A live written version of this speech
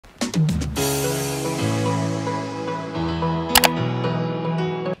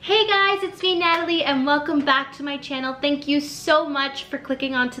Natalie and welcome back to my channel. Thank you so much for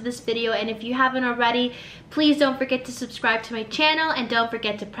clicking onto this video, and if you haven't already, please don't forget to subscribe to my channel and don't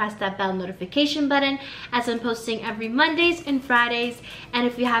forget to press that bell notification button as I'm posting every Mondays and Fridays. And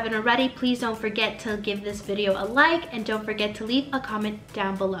if you haven't already, please don't forget to give this video a like and don't forget to leave a comment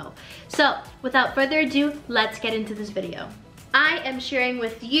down below. So without further ado, let's get into this video. I am sharing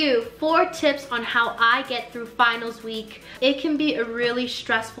with you 4 tips on how I get through finals week. It can be a really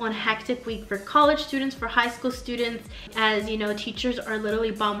stressful and hectic week for college students, for high school students, as you know, teachers are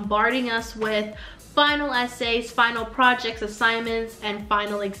literally bombarding us with final essays, final projects, assignments, and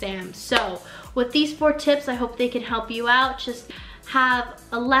final exams. So with these 4 tips, I hope they can help you out. Just have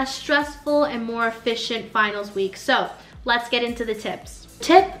a less stressful and more efficient finals week. So let's get into the tips.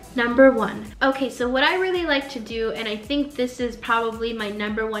 Tip number 1. Okay, so what I really like to do, and I think this is probably my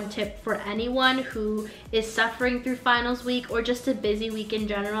number 1 tip for anyone who is suffering through finals week or just a busy week in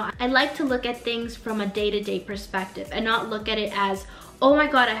general, I like to look at things from a day-to-day perspective and not look at it as, oh my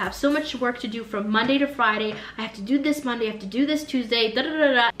god, I have so much work to do from Monday to Friday. I have to do this Monday, I have to do this Tuesday, da da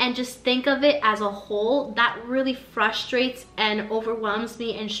da da. And just think of it as a whole. That really frustrates and overwhelms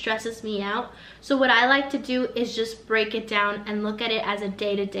me and stresses me out. So what I like to do is just break it down and look at it as a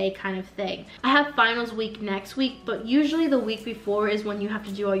day-to-day kind of thing. I have finals week next week, but usually the week before is when you have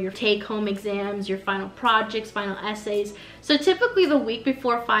to do all your take-home exams, your final projects, final essays. So typically the week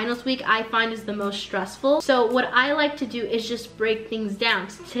before finals week I find is the most stressful. So what I like to do is just break things down.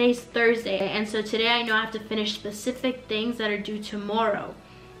 So today's Thursday, and so today I know I have to finish specific things that are due tomorrow.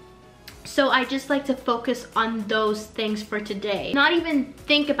 So I just like to focus on those things for today. Not even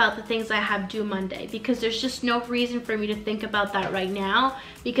think about the things I have due Monday, because there's just no reason for me to think about that right now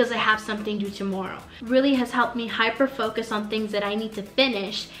because I have something due tomorrow. Really has helped me hyper focus on things that I need to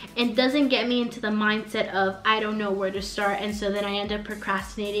finish and doesn't get me into the mindset of I don't know where to start, and so then I end up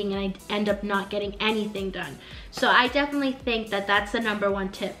procrastinating and I end up not getting anything done. So I definitely think that that's the number 1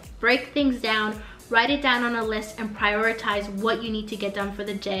 tip. Break things down, write it down on a list, and prioritize what you need to get done for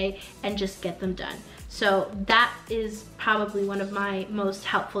the day and just get them done. So that is probably one of my most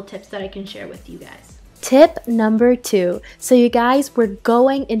helpful tips that I can share with you guys. Tip number 2. So you guys, we're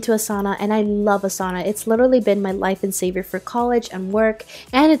going into a sauna, and I love a sauna. It's literally been my life and savior for college and work,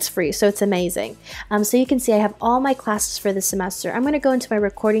 and it's free, so it's amazing. So you can see I have all my classes for this semester. I'm going to go into my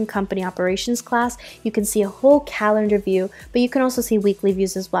recording company operations class. You can see a whole calendar view, but you can also see weekly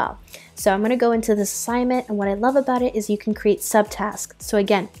views as well. So I'm going to go into this assignment, and what I love about it is you can create subtasks. So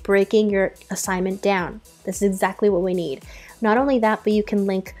again, breaking your assignment down. This is exactly what we need. Not only that, but you can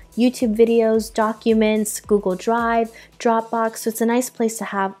link YouTube videos, documents, Google Drive, Dropbox. So it's a nice place to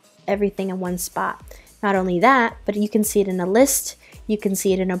have everything in one spot. Not only that, but you can see it in a list. You can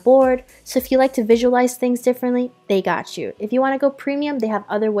see it in a board. So if you like to visualize things differently, they got you. If you want to go premium, they have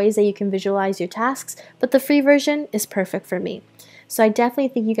other ways that you can visualize your tasks, but the free version is perfect for me. So I definitely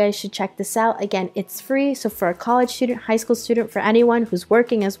think you guys should check this out. Again, it's free, so for a college student, high school student, for anyone who's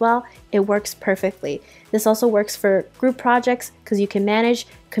working as well, it works perfectly. This also works for group projects because you can manage,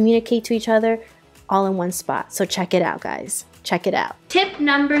 communicate to each other all in one spot. So check it out, guys. Check it out. Tip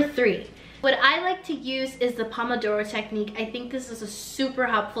number 3. What I like to use is the Pomodoro technique. I think this is a super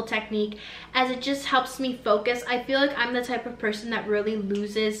helpful technique as it just helps me focus. I feel like I'm the type of person that really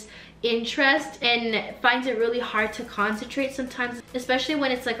loses interest and finds it really hard to concentrate sometimes, especially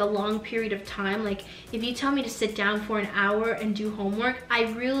when it's like a long period of time. Like if you tell me to sit down for an hour and do homework, I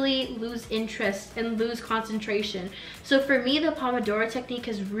really lose interest and lose concentration. So for me, the Pomodoro technique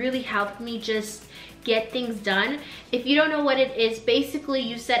has really helped me just get things done. If you don't know what it is, basically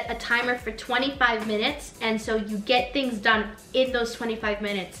you set a timer for 25 minutes, and so you get things done in those 25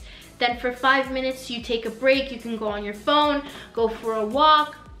 minutes. Then for 5 minutes you take a break. You can go on your phone, go for a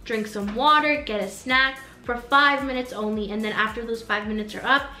walk, drink some water, get a snack for 5 minutes only, and then after those 5 minutes are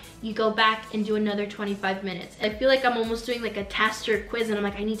up, you go back and do another 25 minutes. I feel like I'm almost doing like a test or a quiz, and I'm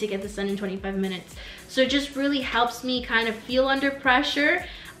like, I need to get this done in 25 minutes. So it just really helps me kind of feel under pressure.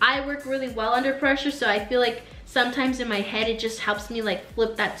 I work really well under pressure, so I feel like sometimes in my head it just helps me like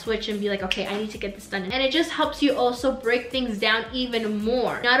flip that switch and be like, okay, I need to get this done. And it just helps you also break things down even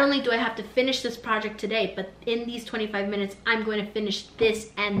more. Not only do I have to finish this project today, but in these 25 minutes I'm going to finish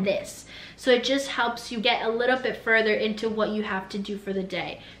this and this. So it just helps you get a little bit further into what you have to do for the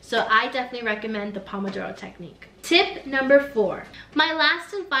day. So I definitely recommend the Pomodoro technique. Tip number 4. My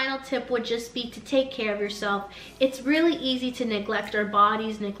last and final tip would just be to take care of yourself. It's really easy to neglect our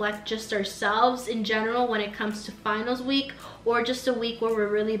bodies, neglect just ourselves in general when it comes to finals week or just a week where we're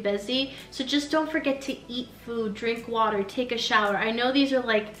really busy. So just don't forget to eat food, drink water, take a shower. I know these are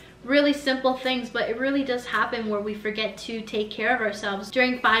like really simple things, but it really does happen where we forget to take care of ourselves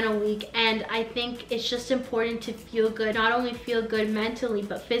during final week. And I think it's just important to feel good, not only feel good mentally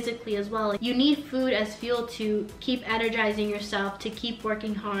but physically as well. You need food as fuel to keep energizing yourself, to keep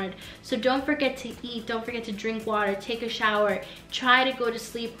working hard. So don't forget to eat, don't forget to drink water, take a shower, try to go to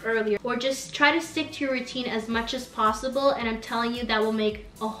sleep earlier, or just try to stick to your routine as much as possible, and I'm telling you that will make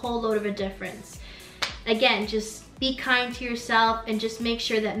a whole load of a difference. Again, just be kind to yourself and just make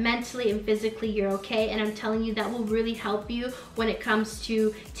sure that mentally and physically you're okay, and I'm telling you that will really help you when it comes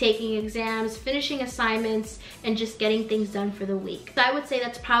to taking exams, finishing assignments, and just getting things done for the week. So I would say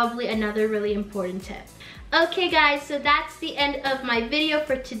that's probably another really important tip. Okay guys, so that's the end of my video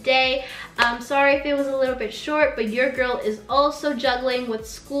for today. I'm sorry if it was a little bit short, but your girl is also juggling with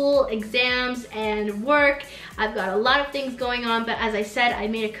school, exams, and work. I've got a lot of things going on, but as I said, I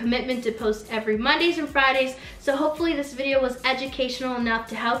made a commitment to post every Mondays and Fridays, so hopefully this video was educational enough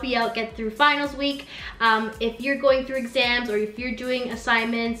to help you out get through finals week. If you're going through exams or if you're doing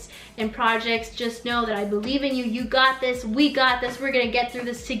assignments and projects, just know that I believe in you. You got this, we got this, we're gonna get through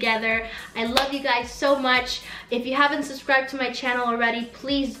this together. I love you guys so much. If you haven't subscribed to my channel already,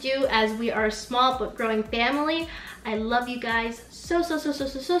 please do, as we are a small but growing family. I love you guys so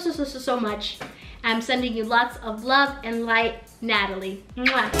much. I'm sending you lots of love and light, Natalie.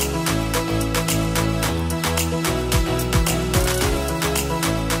 Mwah.